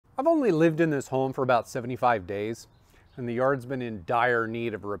I've only lived in this home for about 75 days, and the yard's been in dire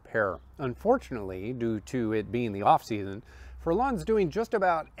need of repair. Unfortunately, due to it being the off-season, for lawns doing just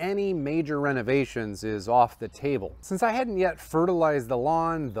about any major renovations is off the table. Since I hadn't yet fertilized the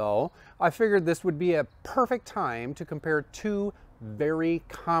lawn, though, I figured this would be a perfect time to compare two very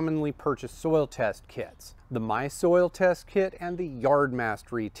commonly purchased soil test kits: the MySoil Test kit and the Yard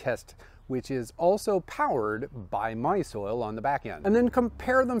Mastery Test, which is also powered by MySoil on the back end, and then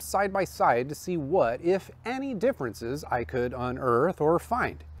compare them side by side to see what, if any, differences I could unearth or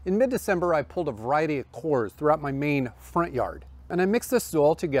find. In mid-December, I pulled a variety of cores throughout my main front yard, and I mixed the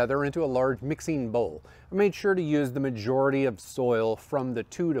soil together into a large mixing bowl. I made sure to use the majority of soil from the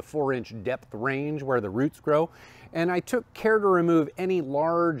 2 to 4 inch depth range where the roots grow, and I took care to remove any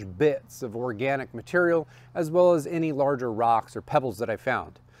large bits of organic material as well as any larger rocks or pebbles that I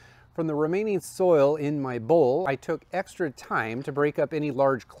found. From the remaining soil in my bowl, I took extra time to break up any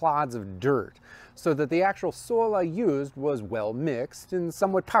large clods of dirt so that the actual soil I used was well mixed and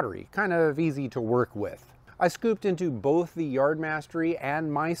somewhat powdery, kind of easy to work with. I scooped into both the Yard Mastery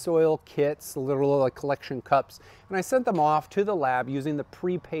and MySoil kits, little collection cups, and I sent them off to the lab using the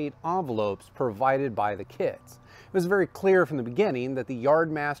prepaid envelopes provided by the kits. It was very clear from the beginning that the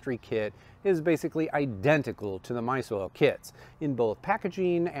Yard Mastery kit is basically identical to the MySoil kits in both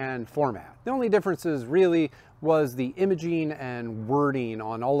packaging and format. The only differences really was the imaging and wording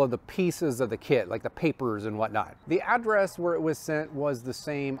on all of the pieces of the kit, like the papers and whatnot. The address where it was sent was the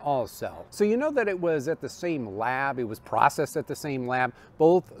same also. So you know that it was at the same lab, it was processed at the same lab.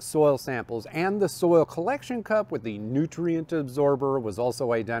 Both soil samples and the soil collection cup with the nutrient absorber was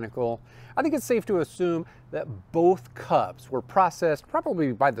also identical. I think it's safe to assume that both cups were processed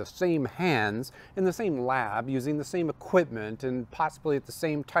probably by the same hands in the same lab using the same equipment and possibly at the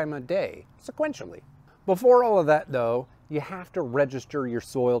same time of day, sequentially. Before all of that though, you have to register your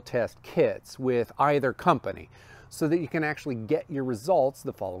soil test kits with either company so that you can actually get your results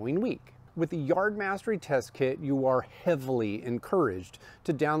the following week. With the Yard Mastery Test Kit, you are heavily encouraged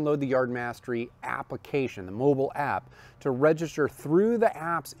to download the Yard Mastery application, the mobile app, to register through the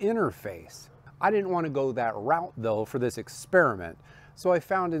app's interface. I didn't want to go that route though for this experiment, so I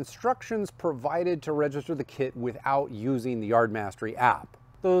found instructions provided to register the kit without using the Yard Mastery app.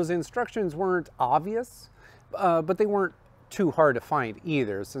 Those instructions weren't obvious, but they weren't too hard to find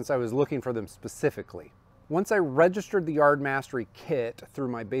either since I was looking for them specifically. Once I registered the Yard Mastery kit through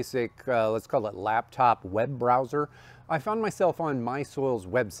my basic, let's call it laptop web browser, I found myself on MySoil's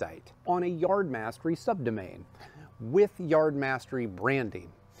website on a Yard Mastery subdomain with Yard Mastery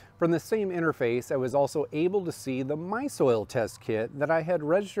branding. From the same interface, I was also able to see the MySoil Test kit that I had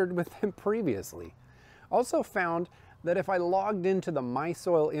registered with them previously. I also found that if I logged into the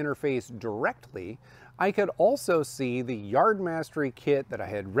MySoil interface directly, I could also see the Yard Mastery kit that I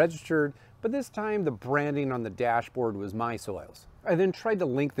had registered, but this time the branding on the dashboard was MySoil's. I then tried to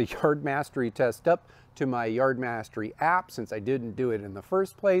link the Yard Mastery test up to my Yard Mastery app since I didn't do it in the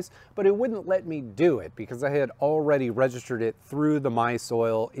first place, but it wouldn't let me do it because I had already registered it through the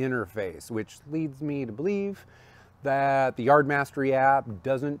MySoil interface, which leads me to believe that the Yard Mastery app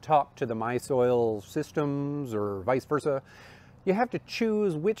doesn't talk to the MySoil systems or vice versa. You have to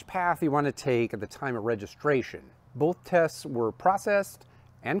choose which path you want to take at the time of registration. Both tests were processed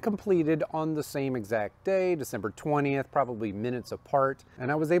and completed on the same exact day, December 20th, probably minutes apart,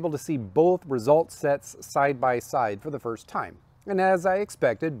 and I was able to see both result sets side by side for the first time. And as I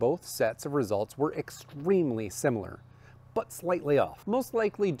expected, both sets of results were extremely similar, but slightly off, most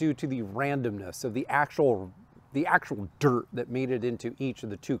likely due to the randomness of the actual dirt that made it into each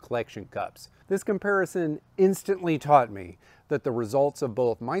of the two collection cups. This comparison instantly taught me that the results of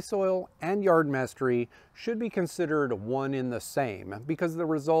both MySoil and Yard Mastery should be considered one in the same because the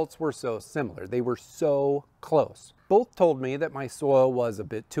results were so similar. They were so close. Both told me that my soil was a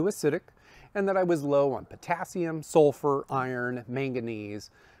bit too acidic and that I was low on potassium, sulfur, iron, manganese,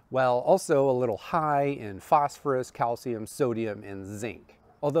 while also a little high in phosphorus, calcium, sodium, and zinc.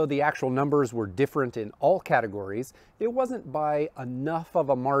 Although the actual numbers were different in all categories, it wasn't by enough of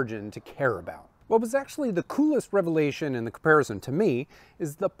a margin to care about. What was actually the coolest revelation in the comparison to me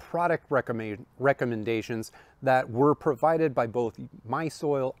is the product recommendations that were provided by both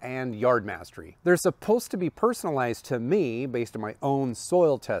MySoil and Yard Mastery. They're supposed to be personalized to me based on my own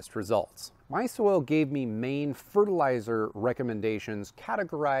soil test results. MySoil gave me main fertilizer recommendations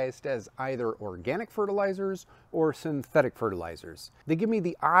categorized as either organic fertilizers or synthetic fertilizers. They give me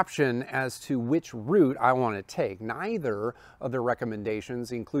the option as to which route I want to take. Neither of their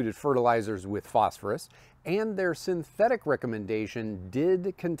recommendations included fertilizers with phosphorus, and their synthetic recommendation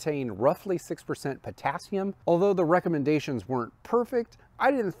did contain roughly 6% potassium. Although the recommendations weren't perfect,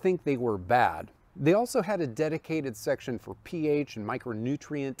 I didn't think they were bad. They also had a dedicated section for pH and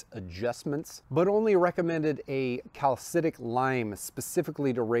micronutrient adjustments, but only recommended a calcitic lime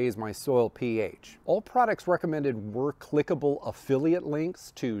specifically to raise my soil pH. All products recommended were clickable affiliate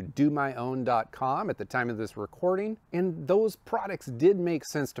links to domyown.com at the time of this recording, and those products did make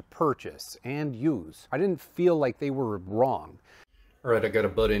sense to purchase and use. I didn't feel like they were wrong. All right, I got to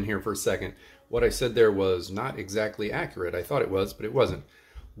butt in here for a second. What I said there was not exactly accurate. I thought it was, but it wasn't.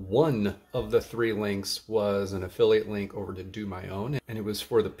 One of the 3 links was an affiliate link over to Do My Own, and it was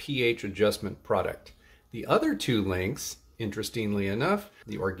for the pH adjustment product. The other 2 links, interestingly enough,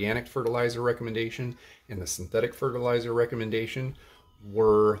 the organic fertilizer recommendation and the synthetic fertilizer recommendation,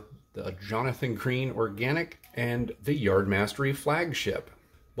 were the Jonathan Green Organic and the Yard Mastery flagship.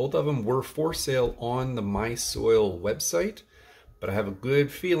 Both of them were for sale on the MySoil website, but I have a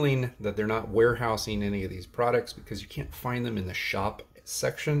good feeling that they're not warehousing any of these products because you can't find them in the shop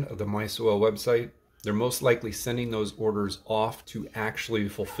section of the MySoil website. They're most likely sending those orders off to actually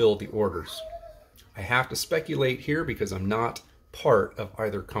fulfill the orders. I have to speculate here because I'm not part of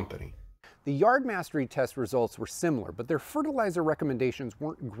either company. The Yard Mastery test results were similar, but their fertilizer recommendations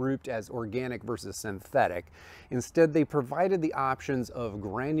weren't grouped as organic versus synthetic. Instead, they provided the options of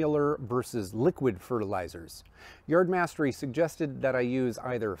granular versus liquid fertilizers. Yard Mastery suggested that I use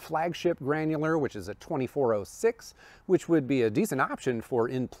either flagship granular, which is a 2406, which would be a decent option for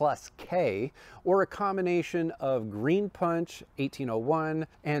N+K, or a combination of Green Punch 1801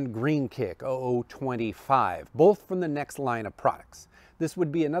 and Green Kick 0025, both from the next line of products. This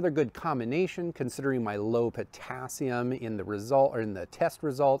would be another good combination considering my low potassium in the test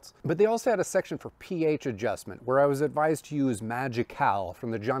results. But they also had a section for pH adjustment where I was advised to use Magical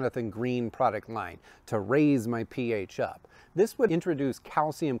from the Jonathan Green product line to raise my pH up. This would introduce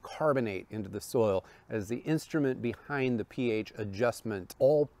calcium carbonate into the soil as the instrument behind the pH adjustment.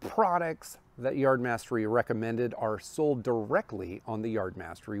 All products that Yard Mastery recommended are sold directly on the Yard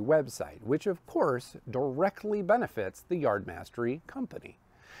Mastery website, which of course directly benefits the Yard Mastery company.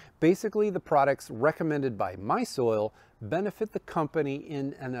 Basically, the products recommended by MySoil benefit the company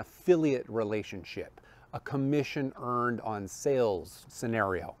in an affiliate relationship, a commission earned on sales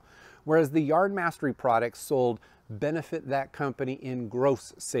scenario, whereas the Yard Mastery products sold benefit that company in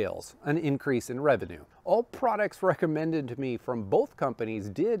gross sales, an increase in revenue. All products recommended to me from both companies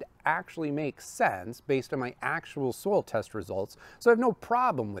did actually make sense based on my actual soil test results, so I have no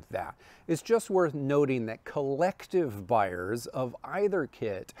problem with that. It's just worth noting that collective buyers of either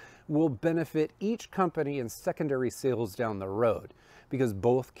kit will benefit each company in secondary sales down the road. Because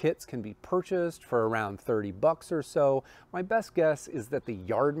both kits can be purchased for around 30 bucks or so, my best guess is that the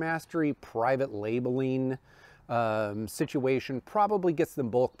Yard Mastery private labeling situation probably gets them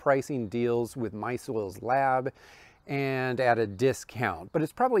bulk pricing deals with MySoil's lab and at a discount, but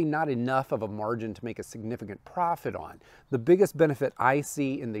it's probably not enough of a margin to make a significant profit on. The biggest benefit I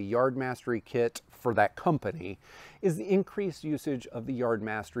see in the Yard Mastery kit for that company is the increased usage of the Yard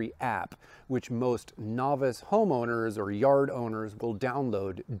Mastery app, which most novice homeowners or yard owners will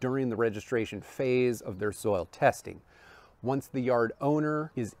download during the registration phase of their soil testing. Once the yard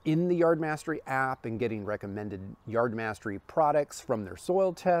owner is in the Yard Mastery app and getting recommended Yard Mastery products from their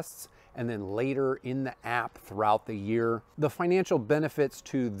soil tests, and then later in the app throughout the year, the financial benefits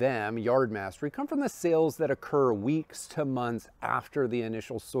to them, Yard Mastery, come from the sales that occur weeks to months after the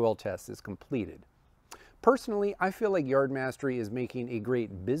initial soil test is completed. Personally, I feel like Yard Mastery is making a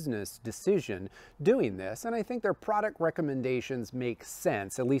great business decision doing this, and I think their product recommendations make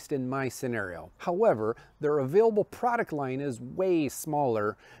sense, at least in my scenario. However, their available product line is way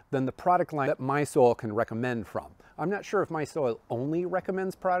smaller than the product line that MySoil can recommend from. I'm not sure if MySoil only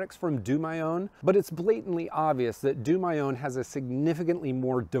recommends products from Do My Own, but it's blatantly obvious that Do My Own has a significantly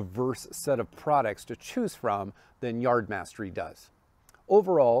more diverse set of products to choose from than Yard Mastery does.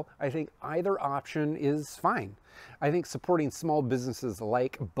 Overall, I think either option is fine. I think supporting small businesses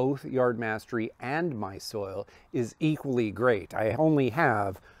like both Yard Mastery and MySoil is equally great. I only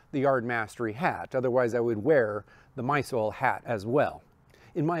have the Yard Mastery hat, otherwise I would wear the MySoil hat as well.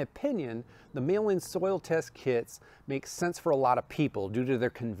 In my opinion, the mail-in soil test kits make sense for a lot of people due to their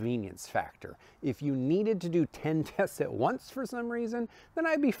convenience factor. If you needed to do 10 tests at once for some reason, then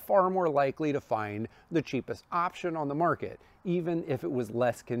I'd be far more likely to find the cheapest option on the market, even if it was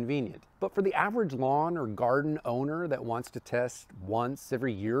less convenient. But for the average lawn or garden owner that wants to test once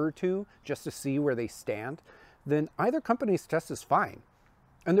every year or two just to see where they stand, then either company's test is fine.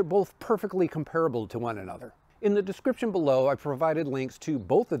 And they're both perfectly comparable to one another. In the description below, I provided links to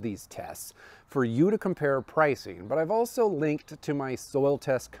both of these tests for you to compare pricing, but I've also linked to my soil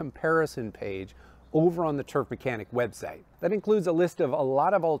test comparison page over on the Turf Mechanic website. That includes a list of a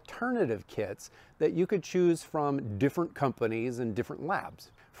lot of alternative kits that you could choose from different companies and different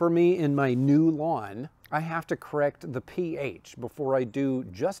labs. For me, in my new lawn, I have to correct the pH before I do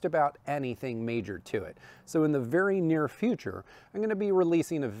just about anything major to it. So in the very near future, I'm going to be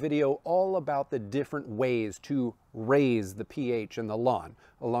releasing a video all about the different ways to raise the pH in the lawn,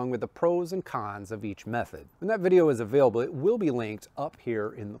 along with the pros and cons of each method. When that video is available, it will be linked up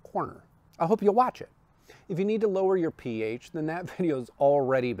here in the corner. I hope you'll watch it. If you need to lower your pH, then that video's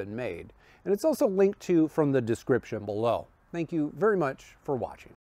already been made. And it's also linked to from the description below. Thank you very much for watching.